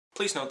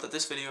Please note that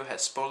this video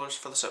has spoilers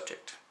for the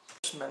subject.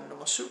 Olsen-Banden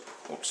nummer 7.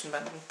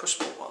 Olsen-Banden på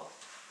sporet.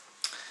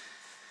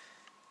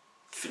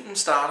 Filmen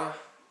starter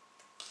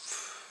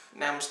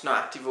nærmest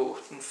nøjagtigt, hvor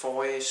den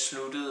forrige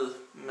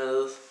sluttede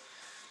med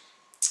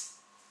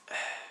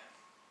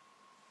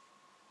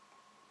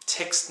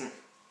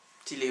teksten,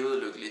 de levede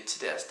lykkeligt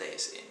til deres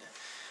dages ende,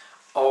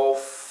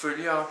 og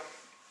følger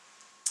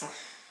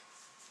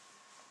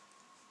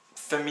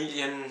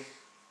familien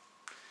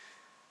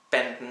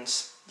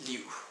Bandens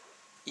liv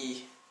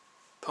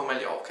på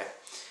Mallorca.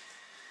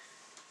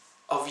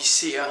 Og vi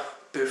ser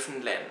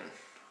bøffen lande,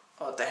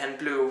 og da han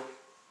blev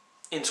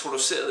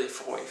introduceret i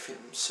forrige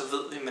film, så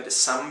ved vi med det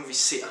samme, vi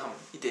ser ham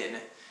i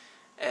denne,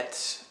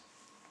 at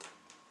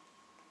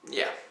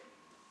ja,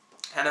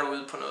 han er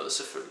ude på noget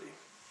selvfølgelig.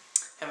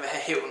 Han vil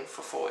have hævn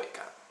for forrige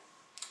gang.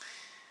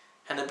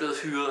 Han er blevet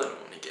hyret af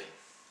nogen igen.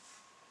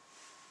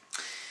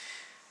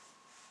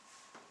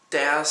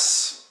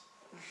 Deres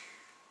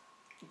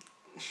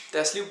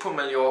liv på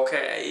Mallorca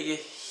er ikke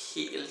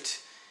helt,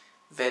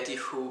 hvad de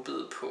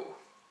håbede på.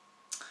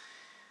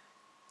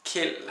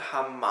 Kjeld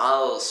har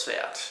meget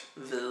svært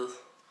ved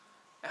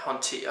at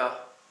håndtere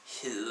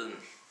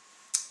heden.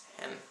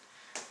 Han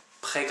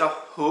prikker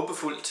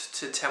håbefuldt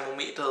til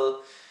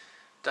termometret,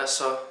 der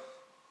så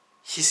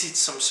hissigt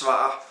som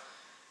svar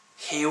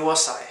hæver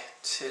sig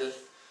til,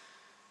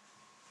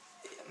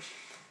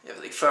 jeg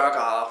ved ikke, 40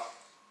 grader.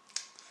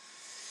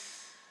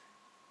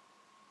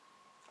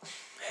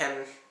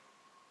 Han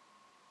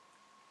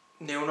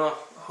nævner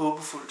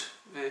håbefuldt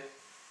ved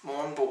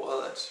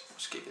morgenbordet, at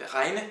måske vil det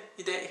regne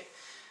i dag,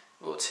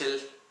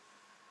 hvortil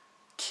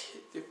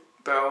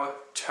Børge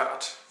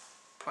tørt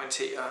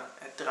pointerer,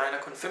 at det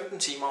regner kun 15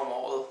 timer om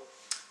året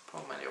på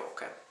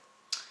Mallorca.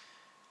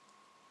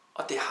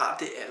 Og det har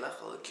det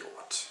allerede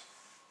gjort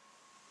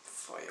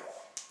for i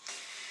år.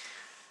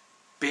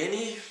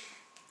 Benny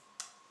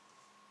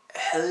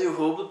havde jo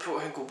håbet på,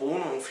 at han kunne bruge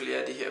nogle flere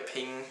af de her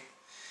penge,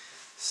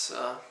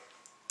 så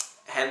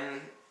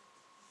han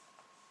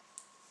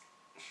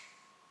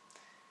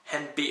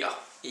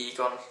beder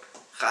Egon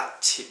ret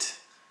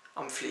tit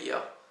om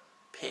flere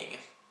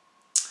penge.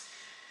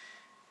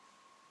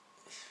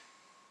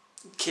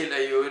 Kjeld er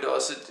jo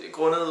også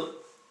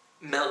grundet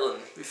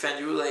maden. Vi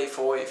fandt jo ud af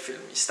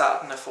i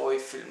starten af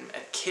forrige film,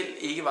 at Kjeld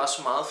ikke var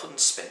så meget for den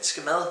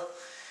spanske mad.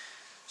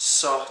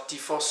 Så de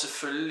får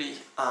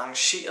selvfølgelig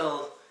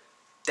arrangeret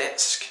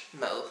dansk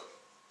mad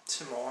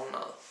til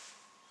morgenmad.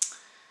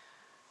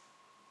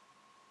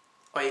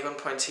 Og Egon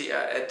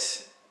pointerer,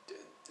 at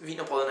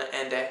wienerbrødene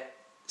er endda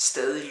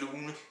stadig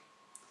lune.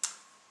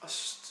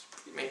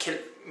 Men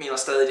Kjeld mener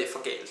stadig, det er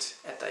for galt,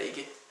 at der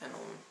ikke er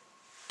nogen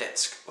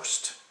dansk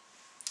ost.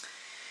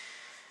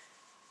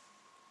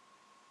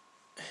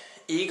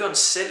 Egon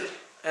selv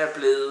er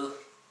blevet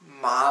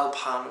meget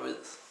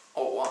paranoid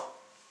over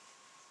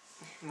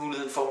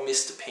muligheden for at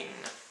miste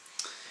pengene.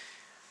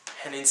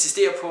 Han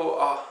insisterer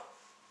på at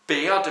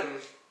bære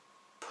dem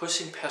på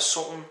sin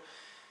person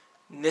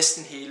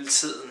næsten hele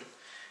tiden.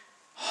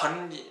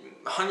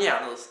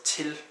 Håndjernet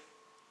til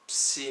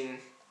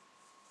sin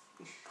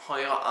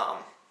højre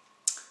arm.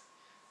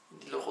 En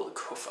lille rød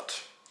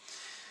kuffert.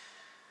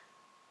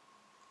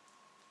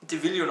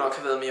 Det ville jo nok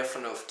have været mere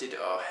fornuftigt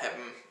at have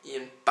dem i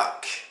en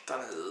bank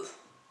dernede,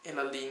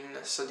 eller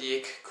lignende, så de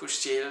ikke kunne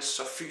stjæles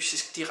så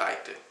fysisk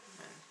direkte.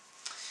 Men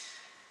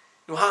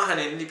nu har han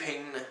endelig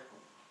pengene,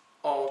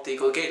 og det er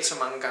gået galt så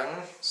mange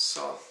gange,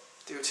 så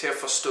det er jo til at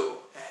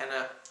forstå, at han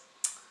er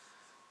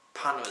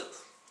paranoid.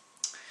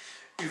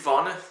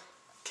 Yvonne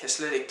kan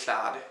slet ikke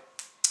klare det,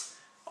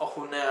 og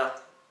hun er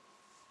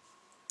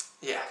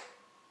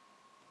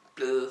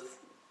blevet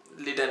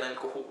lidt af en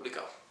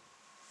alkoholiker.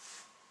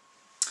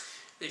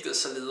 Hvilket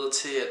så leder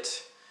til, at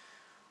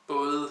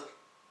både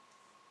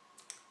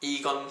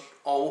Egon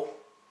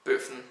og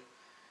bøffen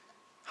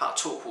har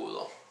 2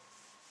 hoveder.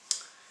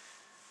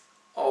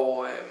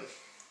 Og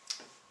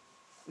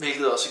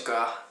hvilket også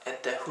gør,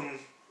 at da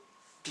hun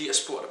bliver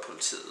spurgt af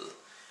politiet,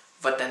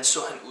 hvordan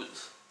så han ud,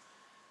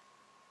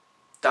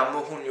 der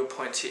må hun jo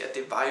pointere, at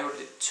det var jo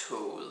lidt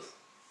tåget.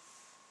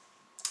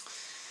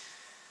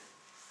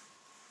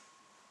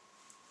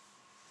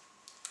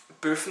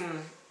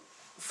 Bøffen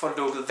får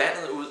lukket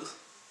vandet ud,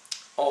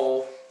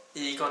 og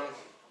Egon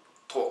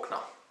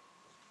drukner.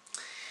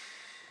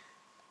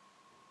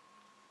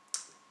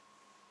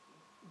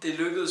 Det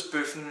lykkedes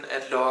bøffen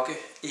at lokke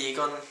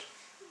Egon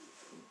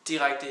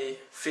direkte i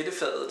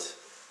fedtefadet,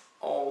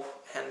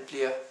 og han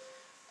bliver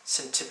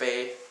sendt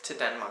tilbage til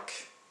Danmark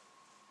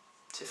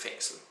til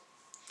fængsel.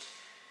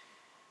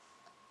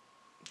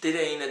 Det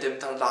er en af dem,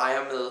 der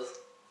leger med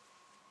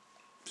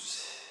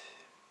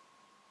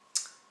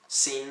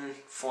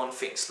scenen foran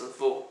fængslet,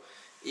 hvor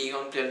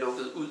Egon bliver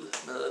lukket ud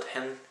med, at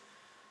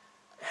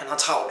han har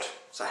travlt,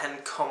 så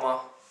han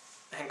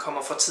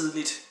kommer for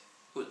tidligt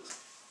ud.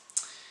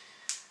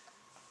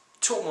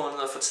 2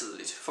 måneder for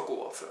tidligt for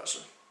god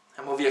opførsel.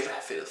 Han må virkelig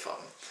have fedtet for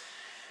dem.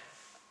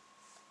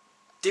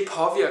 Det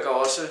påvirker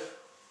også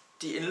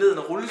de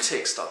indledende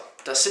rulletekster,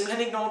 der simpelthen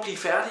ikke når at blive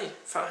færdige,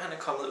 før han er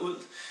kommet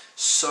ud.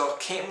 Så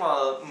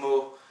kameraet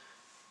må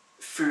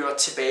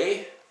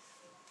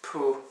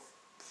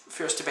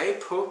føres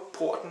tilbage på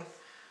porten,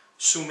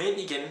 zoom ind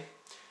igen,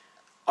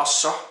 og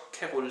så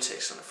kan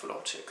rulleteksterne få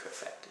lov til at køre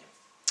færdigt.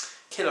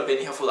 Kjeld og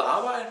Benny har fået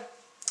arbejde.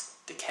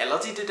 Det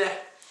kalder de det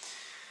da.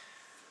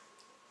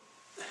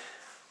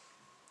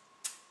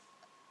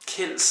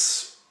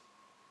 Kjelds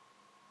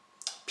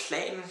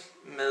plan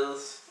med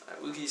at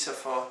udgive sig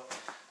for,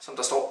 som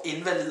der står,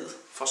 invalid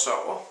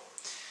forsørger,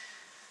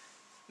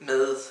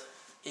 med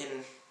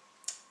en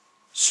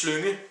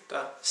slynge,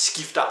 der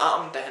skifter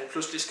arm, da han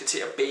pludselig skal til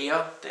at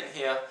bære den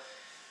her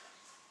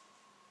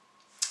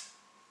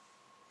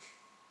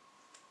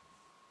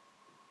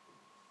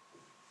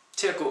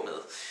til at gå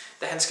med,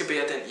 da han skal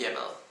bære den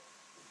hjemad.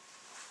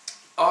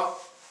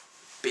 Og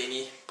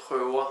Benny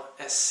prøver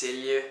at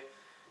sælge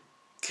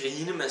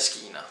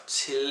grinemaskiner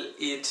til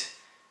et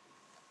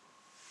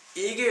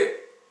ikke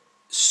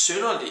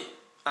synderligt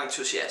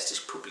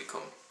entusiastisk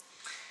publikum.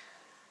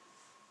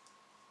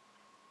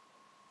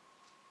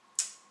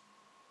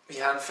 Vi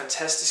har en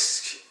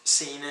fantastisk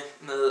scene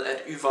med,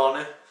 at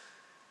Yvonne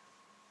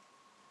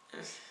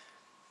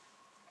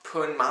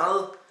på en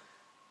meget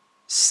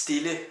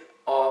stille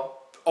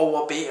og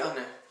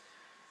overbærende,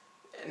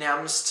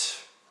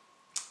 nærmest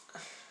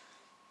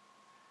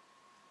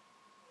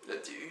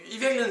i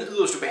virkeligheden en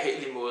yderst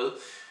ubehagelig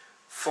måde,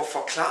 får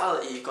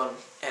forklaret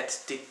Egon,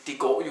 at det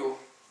går jo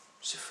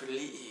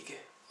selvfølgelig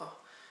ikke, og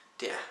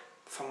det er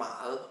for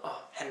meget,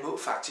 og han må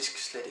faktisk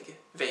slet ikke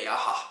være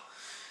her.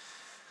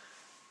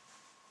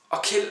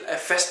 Og Kjeld er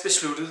fast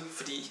besluttet,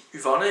 fordi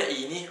Yvonne er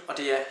enig, og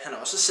det er han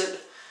også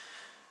selv.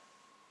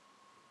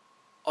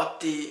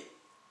 Og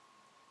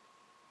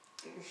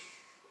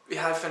vi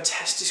har et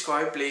fantastisk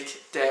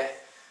øjeblik, da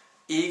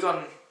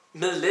Egon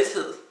med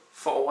lethed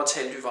får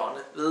overtalt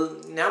Yvonne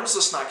ved nærmest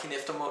at snakke hende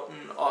efter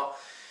munden, og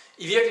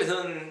i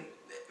virkeligheden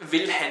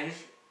vil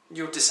han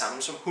jo det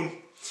samme som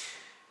hun.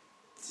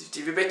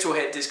 De vil begge to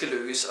have, at det skal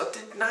lykkes, og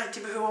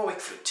de behøver jo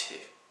ikke flytte til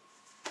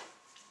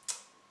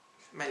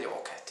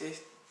Mallorca. Det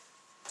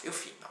er jo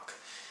fint nok.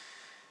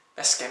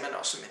 Hvad skal man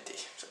også med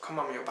det? Så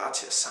kommer man jo bare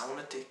til at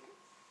savne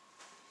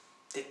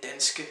det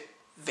danske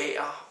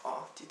vejr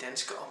og de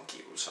danske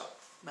omgivelser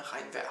med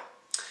regnvejr,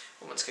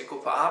 hvor man skal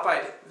gå på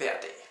arbejde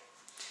hver dag.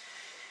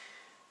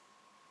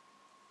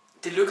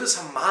 Det lykkedes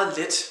ham meget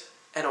let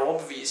at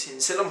overbevise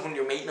hende, selvom hun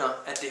jo mener,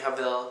 at det har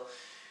været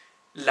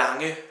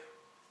lange,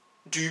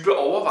 dybe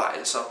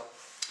overvejelser.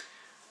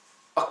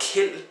 Og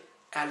Kjeld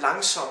er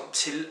langsom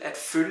til at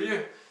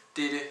følge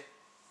dette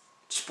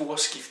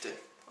sporskifte,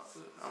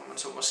 om man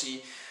så må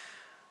sige.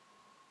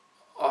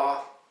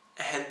 Og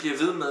han bliver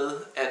ved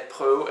med at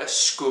prøve at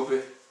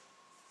skubbe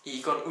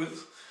Egon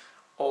ud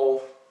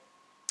og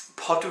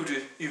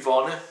pådutte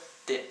Yvonne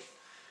den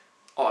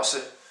også,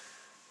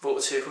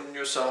 hvortil hun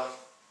jo så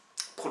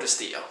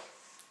protesterer.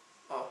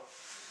 Og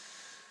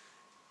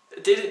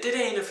det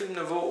er en af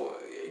filmene,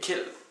 hvor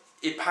Kjeld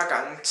et par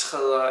gange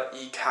træder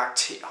i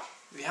karakter.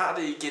 Vi har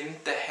det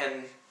igen, da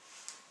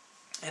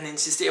han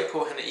insisterer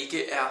på, at han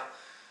ikke er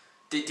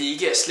det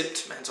ikke er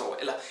slemt med hans overvægt,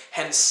 eller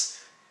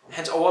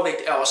hans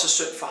overvægt er også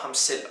synd for ham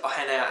selv, og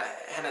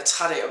han er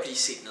træt af at blive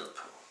set ned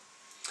på.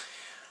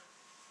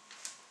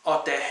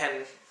 Og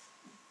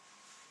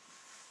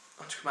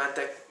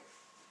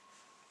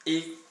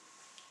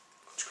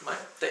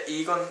da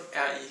Egon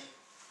er i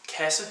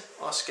kasse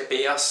og skal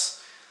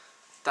bæres,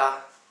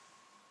 der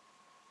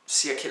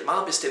siger Kjeld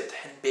meget bestemt, at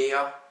han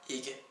bærer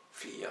ikke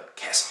flere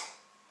kasser.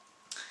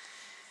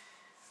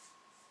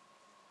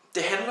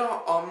 Det handler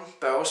om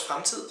Børges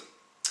fremtid.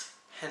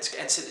 Han skal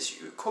ansættes i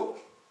ØK,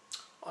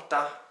 og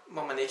der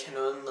må man ikke have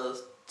noget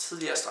med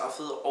tidligere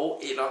straffede og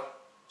eller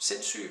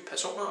sindssyge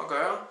personer at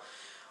gøre,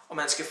 og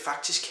man skal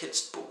faktisk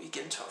helst bo i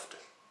Gentofte.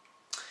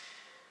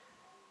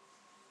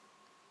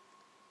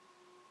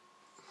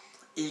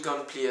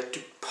 Egon bliver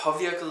dybt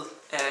påvirket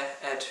af,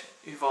 at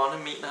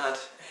Yvonne mener,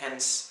 at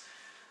hans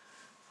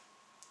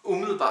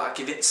umiddelbare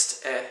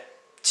gevinst af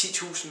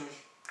 10.000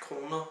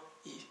 kroner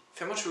i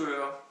 25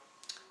 øre,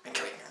 man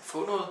kan jo ikke engang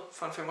få noget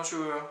for en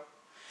 25 øre,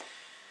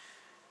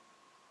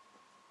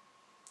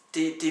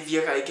 det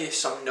virker ikke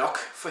som nok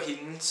for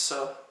hende,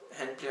 så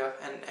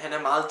han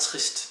er meget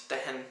trist, da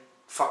han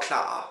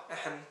forklarer, at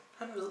han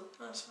ved,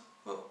 altså,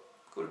 hvor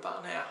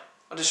guldbarnet er.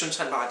 Og det synes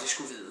han bare, at de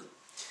skulle vide.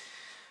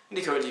 Men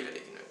det kan jo alligevel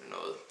ikke nytte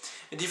noget.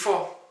 Men de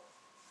får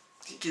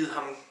givet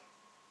ham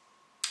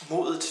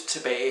modet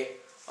tilbage,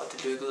 og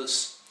det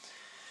lykkedes.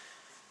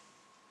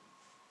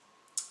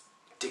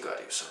 Det gør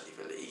det jo så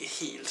alligevel ikke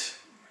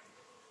helt.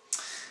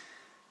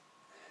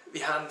 Vi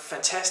har en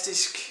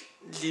fantastisk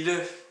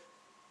lille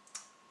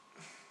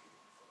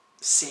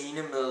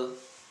scene med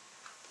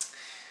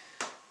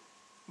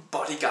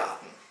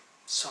bodyguarden,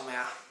 som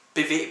er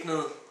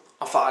bevæbnet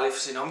og farlig for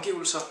sine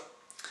omgivelser,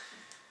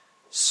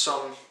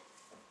 som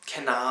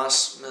kan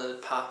narres med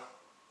et par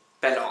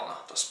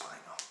balloner, der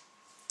sprænger.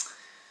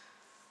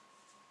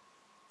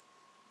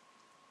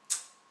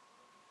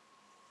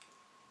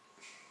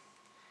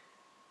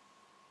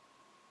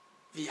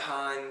 Vi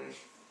har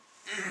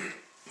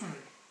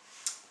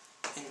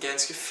en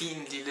ganske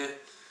fin lille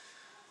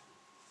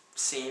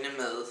scene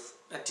med,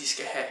 at de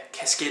skal have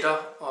kasketter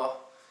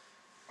og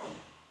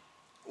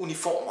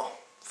uniformer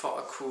for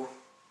at kunne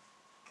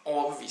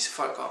overbevise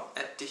folk om,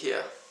 at det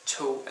her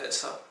tog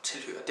altså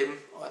tilhører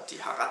dem, og at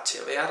de har ret til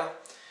at være der.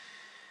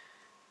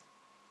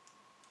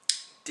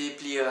 Det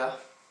bliver,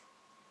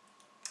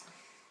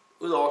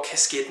 udover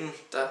kasketten,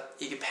 der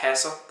ikke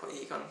passer på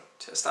Egon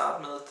til at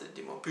starte med, det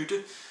de må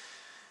bytte,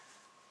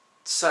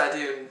 så er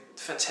det jo en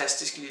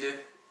fantastisk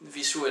lille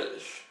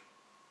visuel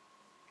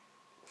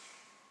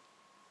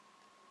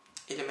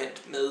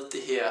element med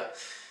det her.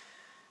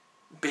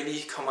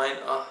 Benny kommer ind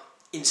og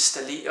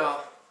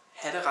installerer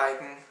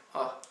hatterækken,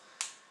 og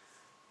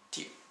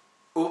de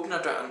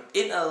åbner døren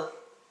indad,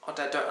 og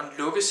da døren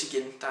lukkes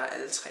igen, der er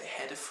alle 3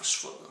 hatte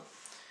forsvundet.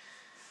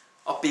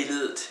 Og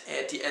billedet af,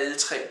 at de alle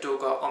 3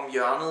 dukker om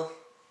hjørnet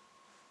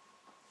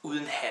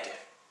uden hatte.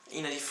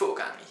 En af de få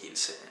gange i hele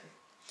serien.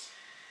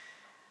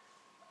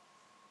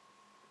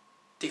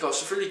 Det går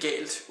selvfølgelig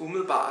galt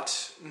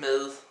umiddelbart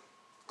med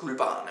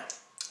guldbarrene,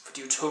 for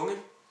de er jo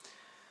tunge,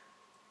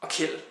 og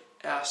Kjeld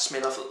er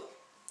smelterfed.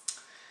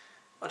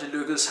 Og det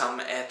lykkedes ham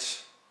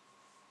at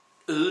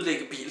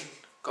ødelægge bilen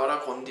godt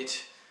og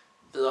grundigt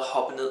ved at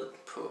hoppe ned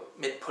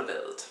midt på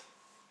ladet.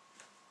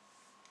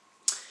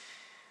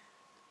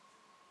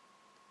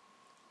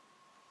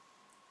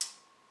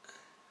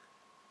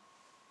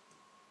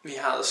 Vi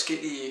har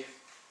adskillige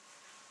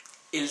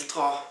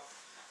ældre,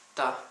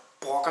 der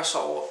brokker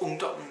sig over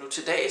ungdommen nu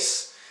til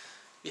dags.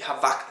 Vi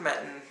har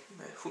vagtmanden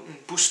med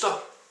hunden Buster,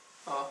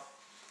 og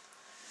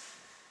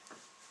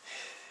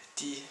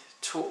de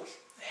 2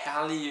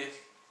 herlige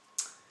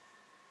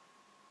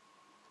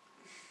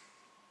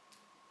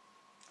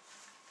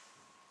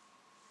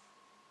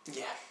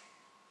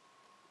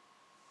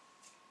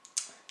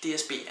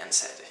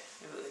DSB-ansatte.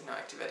 Jeg ved ikke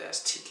nøjagtigt, hvad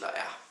deres titler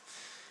er.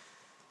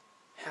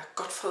 Herr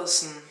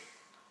Godfredsen,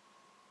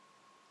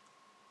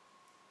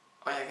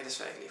 og jeg kan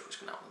desværre ikke lige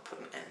huske navnet på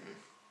den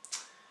anden.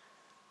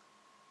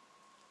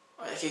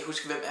 Og jeg kan ikke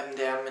huske, hvem af dem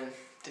det er, men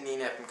den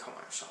ene af dem kommer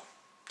jo så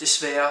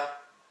desværre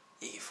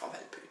ikke fra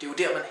Valby. Det er jo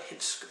der, man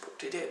helst skal bo.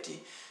 Det er der,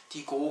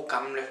 de gode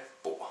gamle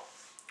bor.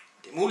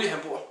 Det er muligt, at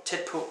han bor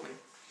tæt på, men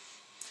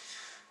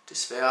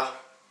desværre,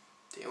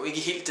 det er jo ikke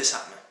helt det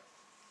samme.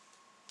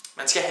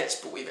 Man skal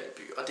helst bo i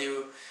Valby, og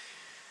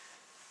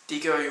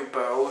det gør jo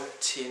Børge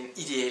til en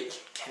ideel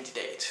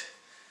kandidat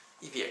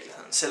i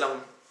virkeligheden,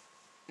 selvom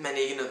man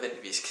ikke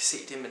nødvendigvis kan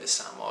se det med det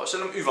samme. Og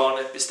selvom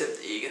Yvonne bestemt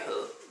ikke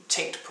havde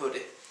tænkt på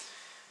det,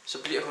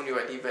 så bliver hun jo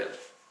alligevel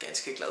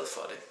ganske glad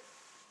for det.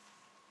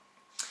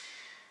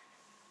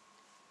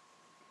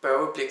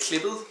 Børge bliver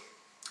klippet,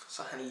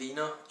 så han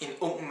ligner en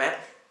ung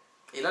mand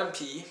eller en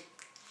pige.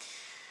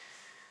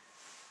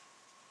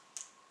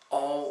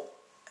 Og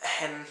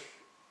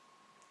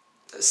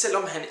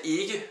selvom han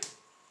ikke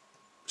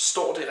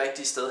står det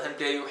rigtige sted, han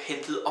bliver jo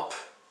hentet op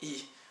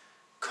i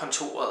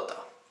kontoret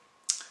der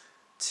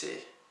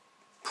til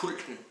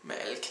pulten med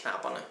alle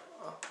knapperne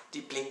og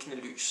de blinkende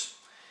lys.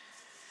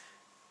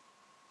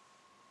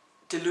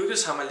 Det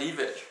lykkedes ham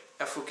alligevel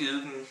at få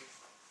givet dem,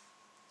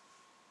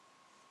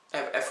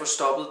 at få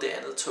stoppet det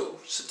andet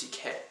tog,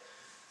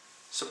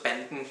 så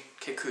banden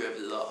kan køre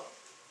videre.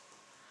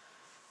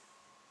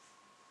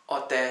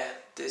 Og da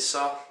det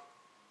så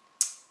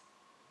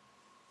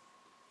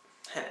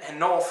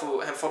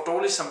han får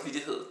dårlig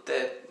samvittighed,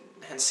 da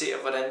han ser,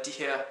 hvordan de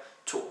her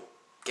 2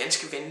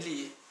 ganske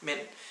venlige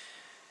mænd,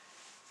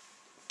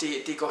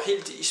 det går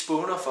helt i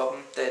spåner for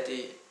dem, da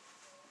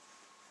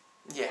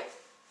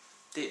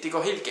det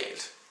går helt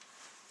galt,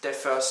 da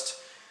først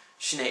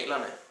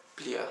signalerne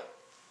bliver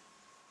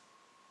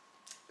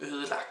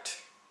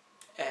ødelagt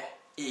af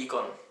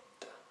Egon,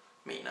 der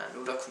mener, at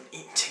nu er der kun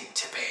én ting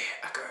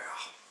tilbage at gøre.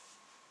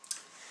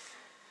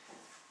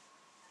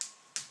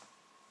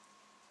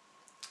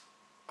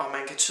 Og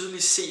man kan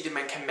tydeligt se det,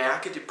 man kan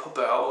mærke det på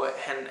Børge.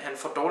 Han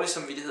får dårlig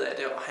samvittighed af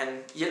det, og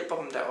han hjælper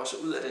dem der også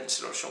ud af den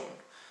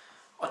situation.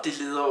 Og det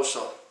leder jo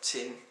så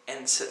til en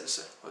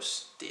ansættelse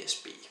hos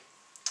DSB.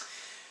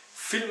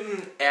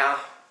 Filmen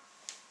er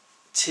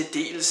til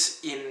dels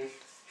en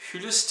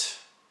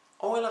hyldest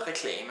og eller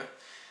reklame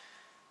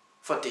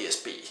for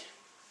DSB.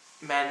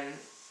 Man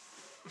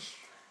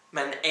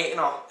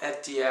aner,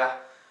 at de er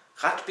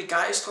ret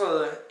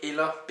begejstrede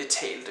eller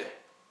betalte.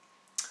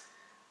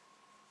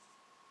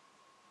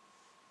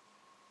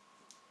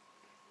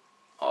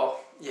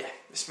 Og ja,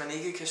 hvis man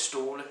ikke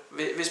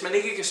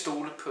kan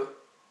stole på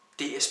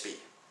DSB,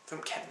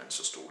 hvem kan man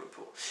så stole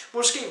på?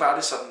 Måske var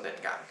det sådan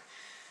dengang.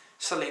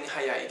 Så længe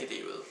har jeg ikke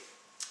levet.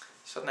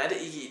 Sådan er det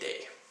ikke i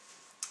dag.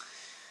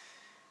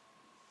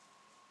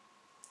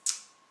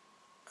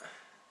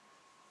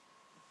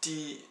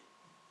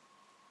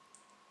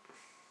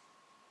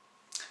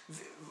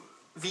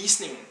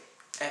 Visningen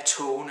af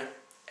togene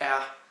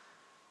er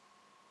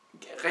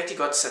rigtig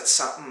godt sat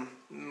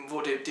sammen,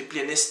 hvor det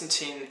bliver næsten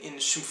til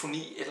en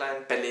symfoni eller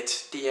en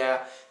ballet. Det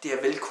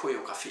er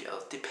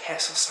velkoreograferet. Det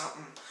passer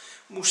sammen.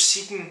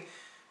 Musikken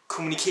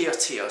kommunikerer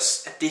til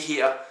os, at det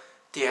her,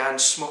 det er en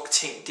smuk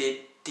ting.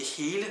 Det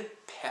hele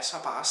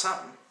passer bare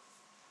sammen.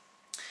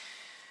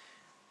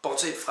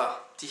 Bortset fra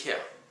de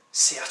her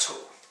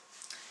særtog,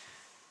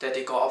 da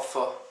det går op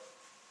for,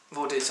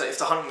 hvor det så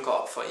efterhånden går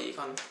op for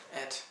Egon,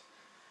 at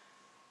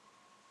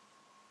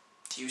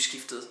de er jo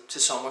skiftet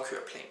til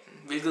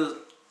sommerkøreplanen,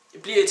 hvilket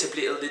bliver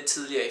etableret lidt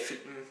tidligere i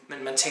filmen,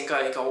 men man tænker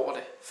ikke over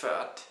det, før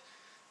at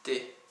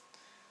det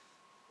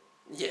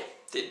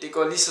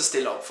går lige så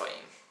stille op for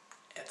en,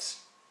 at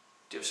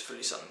det er jo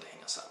selvfølgelig sådan, det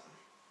hænger sammen.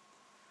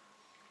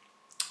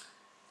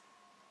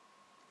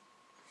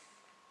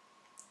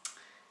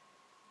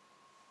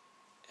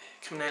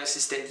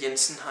 Kriminalassistent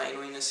Jensen har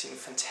endnu en af sine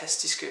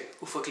fantastiske,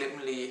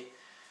 uforglemmelige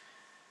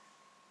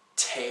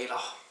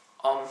taler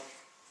om,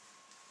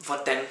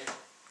 hvordan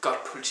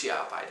godt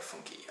politiarbejde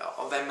fungerer,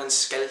 og hvad man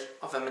skal,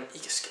 og hvad man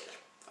ikke skal.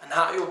 Han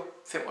har jo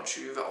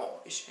 25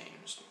 år i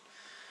tjenesten,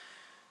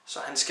 så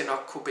han skal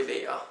nok kunne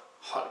belære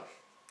Holm,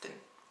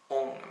 den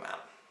unge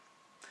mand,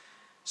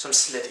 som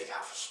slet ikke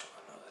har forstået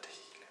noget af det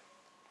hele.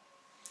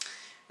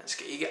 Man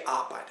skal ikke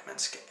arbejde, man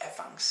skal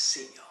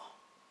avancere.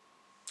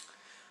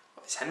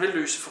 Og hvis han vil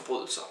løse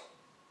forbrydelser,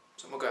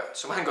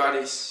 så må han gøre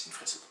det i sin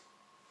fritid.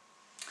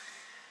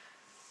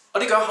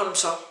 Og det gør Holm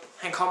så.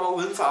 Han kommer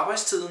uden for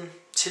arbejdstiden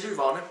til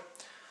Yvonne,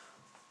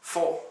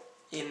 får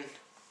en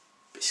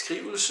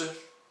beskrivelse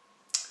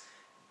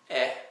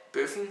af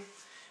bøffen,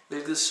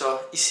 hvilket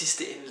så i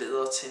sidste ende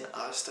leder til en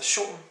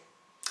arrestation,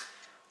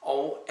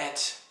 og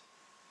at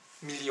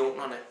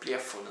millionerne bliver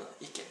fundet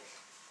igen.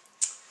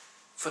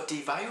 For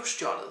de var jo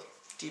stjålet.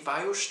 De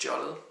var jo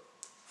stjålet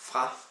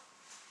fra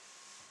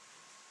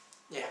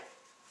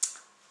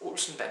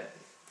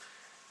Olsen-Banden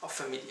og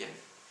familien.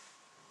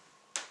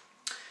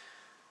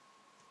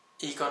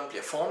 Egon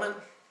bliver formand.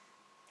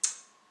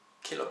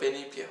 Kjeld og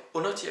Benny bliver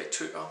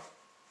underdirektører.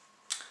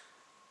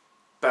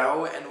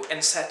 Børge er nu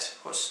ansat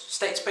hos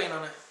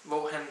Statsbanerne,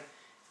 hvor han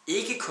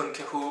ikke kun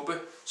kan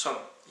håbe, som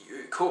i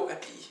ØK,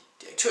 at blive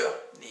direktør.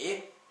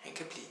 Nej, han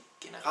kan blive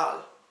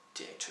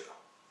generaldirektør.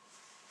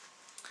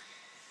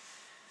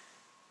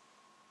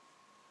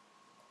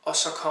 Og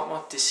så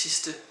kommer det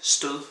sidste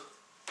stød.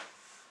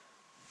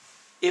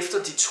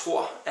 Efter de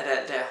tror, at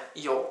alt er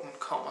i orden,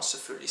 kommer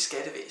selvfølgelig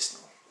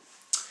skattevæsenet.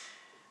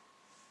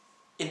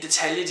 En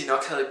detalje, de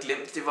nok havde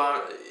glemt, det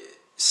var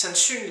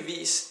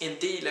sandsynligvis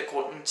en del af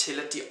grunden til,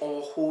 at de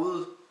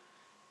overhovedet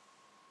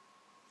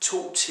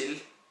tog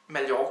til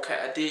Mallorca,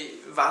 at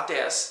det var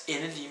deres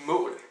endelige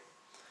mål.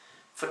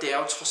 For det er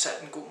jo trods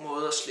alt en god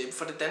måde at slippe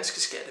for det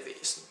danske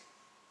skattevæsen.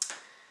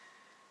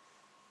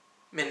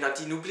 Men når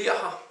de nu bliver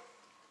her,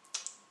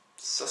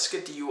 så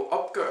skal de jo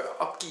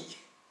opgive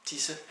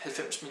disse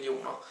 90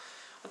 millioner.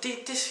 Og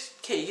det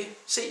kan ikke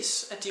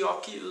ses, at de er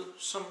opgivet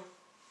som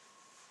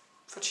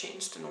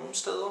fortjeneste nogen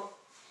steder.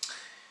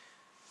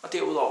 Og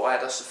derudover er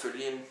der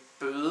selvfølgelig en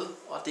bøde,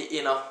 og det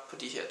ender på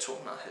de her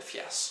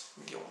 270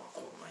 millioner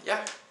kroner.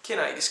 Jeg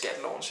kender ikke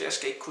skatteloven, så jeg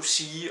skal ikke kunne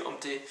sige,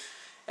 om det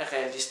er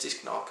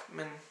realistisk nok,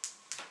 men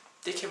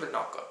det kan vel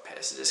nok godt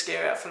passe. Det skal i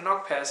hvert fald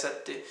nok passe,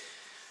 at det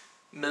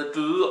med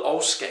bøde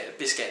og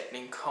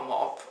beskatning kommer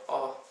op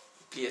og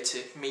bliver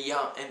til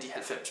mere end de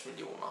 90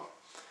 millioner.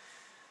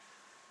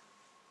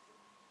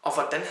 Og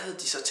hvordan havde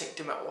de så tænkt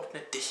det med at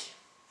ordne det?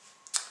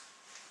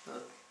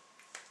 Noget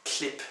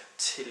klip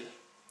til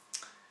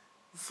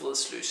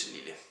fredsløse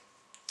lille.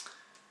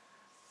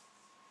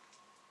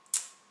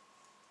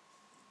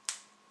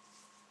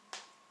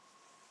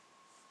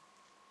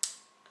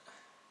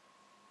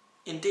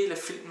 En del af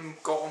filmen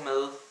går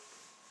med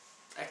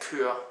at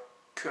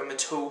køre med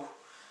tog,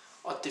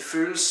 og det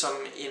føles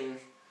som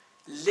en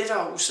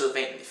lettere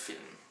usædvanlig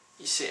film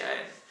i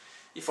serien,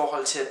 i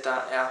forhold til at der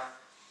er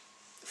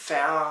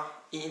færre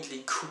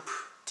egentlige kup.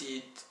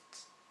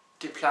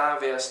 Det plejer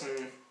at være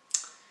sådan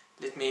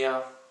lidt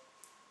mere,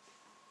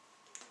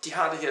 de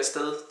har det her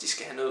sted, de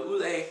skal have noget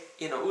ud af,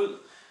 ind og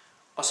ud,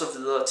 og så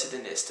videre til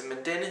det næste.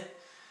 Men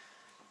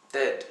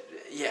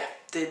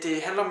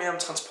det handler mere om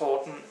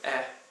transporten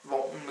af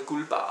vognen med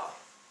guldbarer.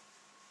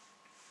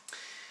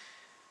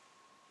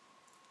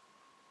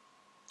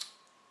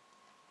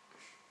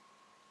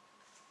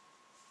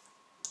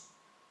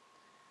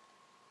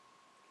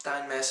 Der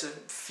er en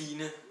masse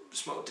fine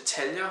små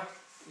detaljer.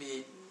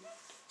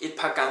 Et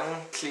par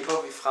gange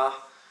klipper vi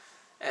fra,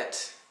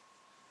 at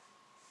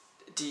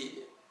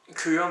de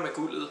kører med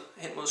guldet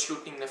hen mod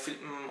slutningen af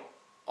filmen,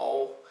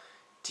 og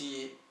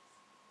de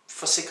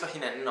forsikrer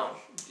hinanden om.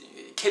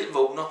 Kjeld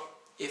vågner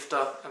efter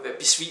at være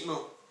besvimet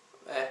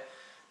af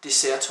det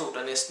særtog,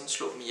 der næsten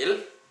slog dem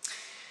ihjel.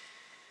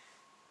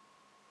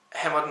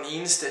 Han var den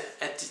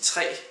eneste af de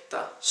tre,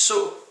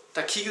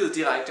 der kiggede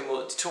direkte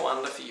mod de to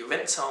andre, fik jo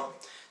vendt sig om.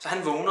 Så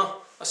han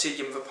vågner og siger,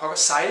 jamen hvad pokker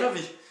sejler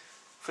vi?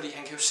 Fordi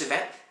han kan jo se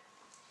vand.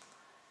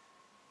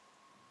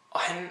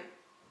 Og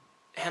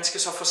han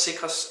skal så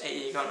forsikres af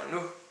Egon, og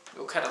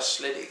nu kan der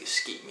slet ikke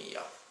ske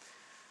mere.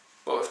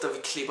 Hvorefter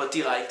vi klipper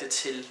direkte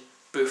til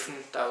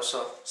bøffen, der jo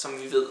så,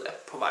 som vi ved, er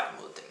på vej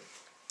mod dem.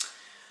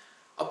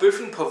 Og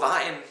bøffen på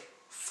vejen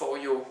får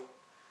jo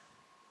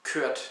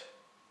kørt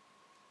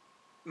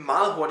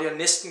meget hurtigere,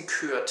 næsten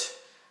kørt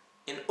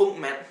en ung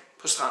mand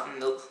på stranden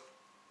ned.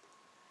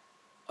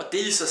 Og det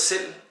i sig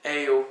selv er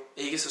jo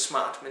ikke så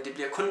smart, men det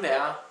bliver kun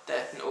værre,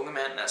 da den unge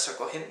mand altså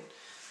går hen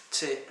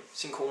til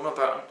sin kone og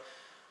børn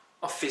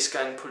og fisker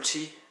en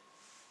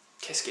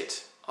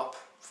politikasket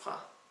op fra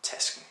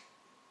tasken.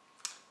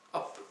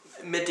 Og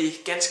med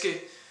det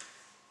ganske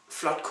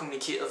flot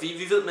kommunikeret.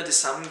 Vi ved med det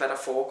samme, hvad der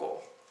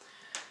foregår.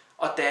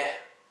 Og da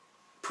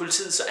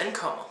politiet så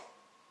ankommer,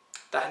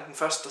 der er han den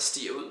første, der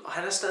stiger ud. Og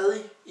han er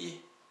stadig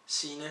i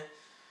sine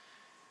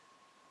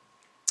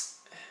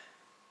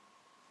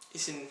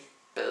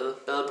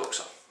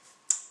badebukser.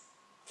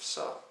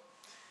 Så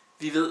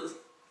vi ved,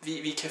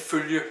 vi kan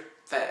følge,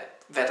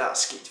 hvad der er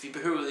sket. Vi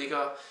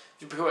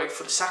behøver ikke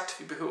få det sagt,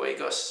 vi behøver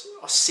ikke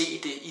at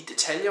se det i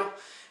detaljer,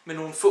 men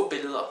nogle få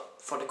billeder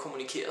får det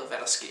kommunikeret, hvad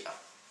der sker.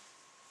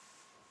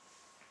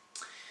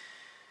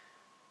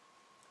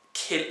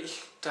 Kjeld,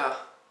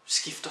 der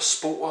skifter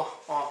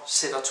spor og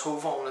sætter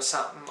togvogne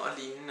sammen og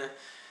lignende,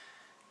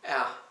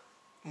 er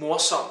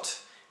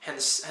morsomt.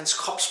 Hans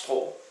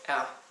kropssprog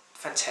er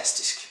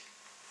fantastisk.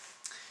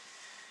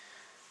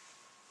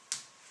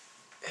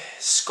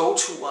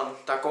 Skovturen,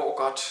 der går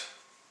godt,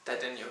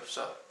 da den jo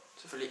så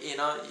selvfølgelig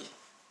ender i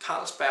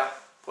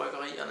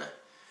Carlsberg-bryggerierne.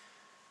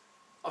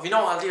 Og vi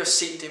når aldrig at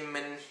se det,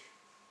 men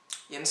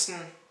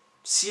Jensen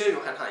siger jo,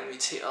 at han har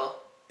inviteret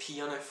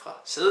pigerne fra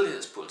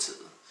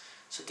sædelighedspolitiet,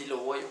 så det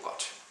lover jo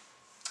godt.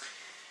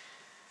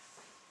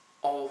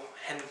 Og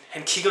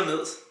han kigger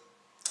ned,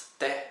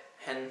 da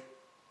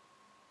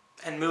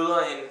han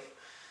møder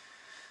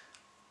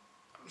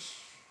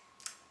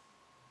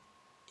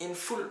en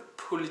fuld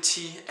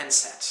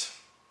politiansat,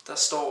 der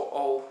står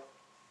og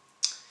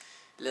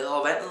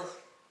lader vandet.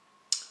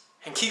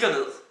 Han kigger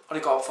ned, og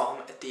det går op for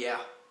ham, at det er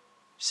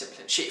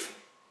simpelthen chefen.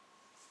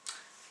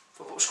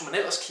 For hvor skulle man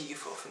ellers kigge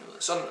for at finde ud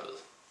af sådan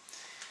noget?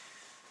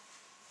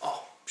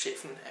 Og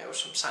chefen er jo,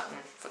 som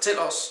sangen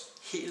fortæller os,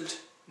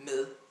 helt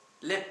med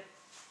lem.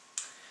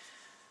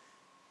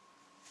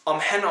 Om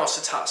han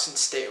også tager sin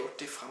stav,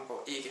 det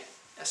fremgår ikke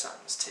af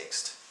sangens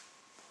tekst.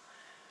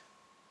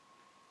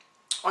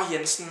 Og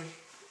Jensen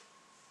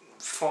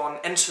får en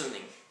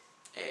antydning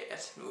af,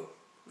 at nu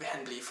vil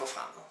han blive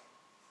forfremmet.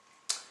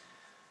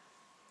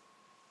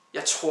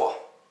 Jeg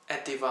tror,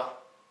 at det var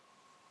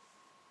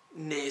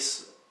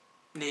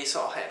næser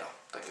og hatter,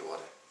 der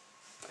gjorde det.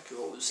 Der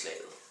gjorde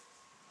udslaget.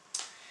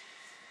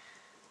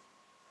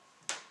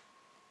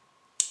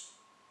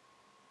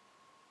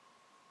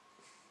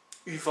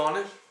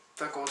 Yvonne,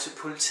 der går til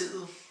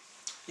politiet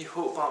i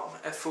håb om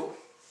at få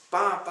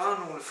bare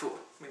nogle få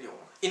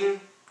millioner.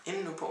 Inden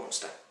nu på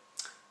onsdag.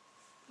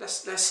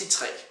 Lad os sige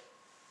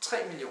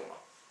 3 millioner.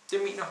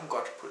 Det mener hun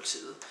godt,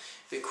 politiet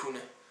vil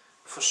kunne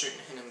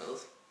forsyne hende med.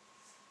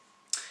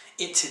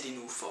 Indtil de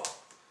nu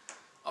får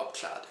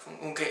opklaret det.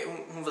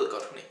 Hun ved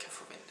godt, hun ikke kan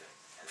forvente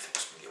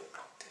 90 millioner.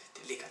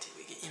 Det ligger de jo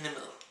ikke inde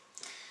med.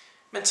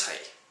 Men 3,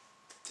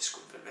 det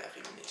skulle vel være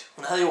rimeligt.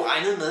 Hun havde jo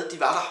regnet med, at de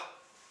var der.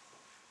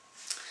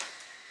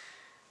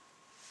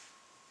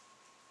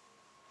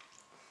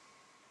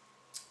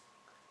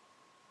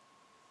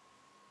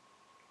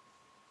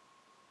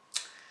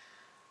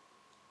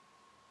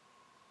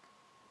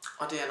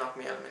 Og det er nok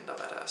mere eller mindre,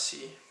 hvad der er at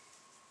sige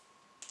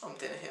om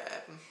denne her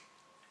af dem.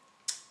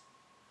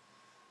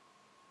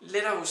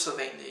 Lidt og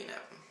usædvanlig en af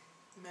dem,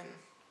 men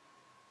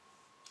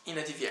en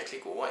af de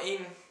virkelig gode, og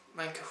en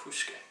man kan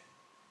huske.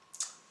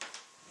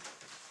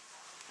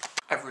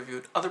 I've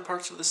reviewed other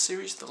parts of this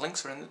series, the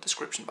links are in the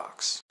description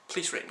box.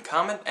 Please rate and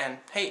comment, and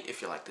hey,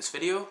 if you like this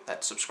video,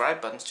 that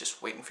subscribe button's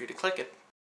just waiting for you to click it.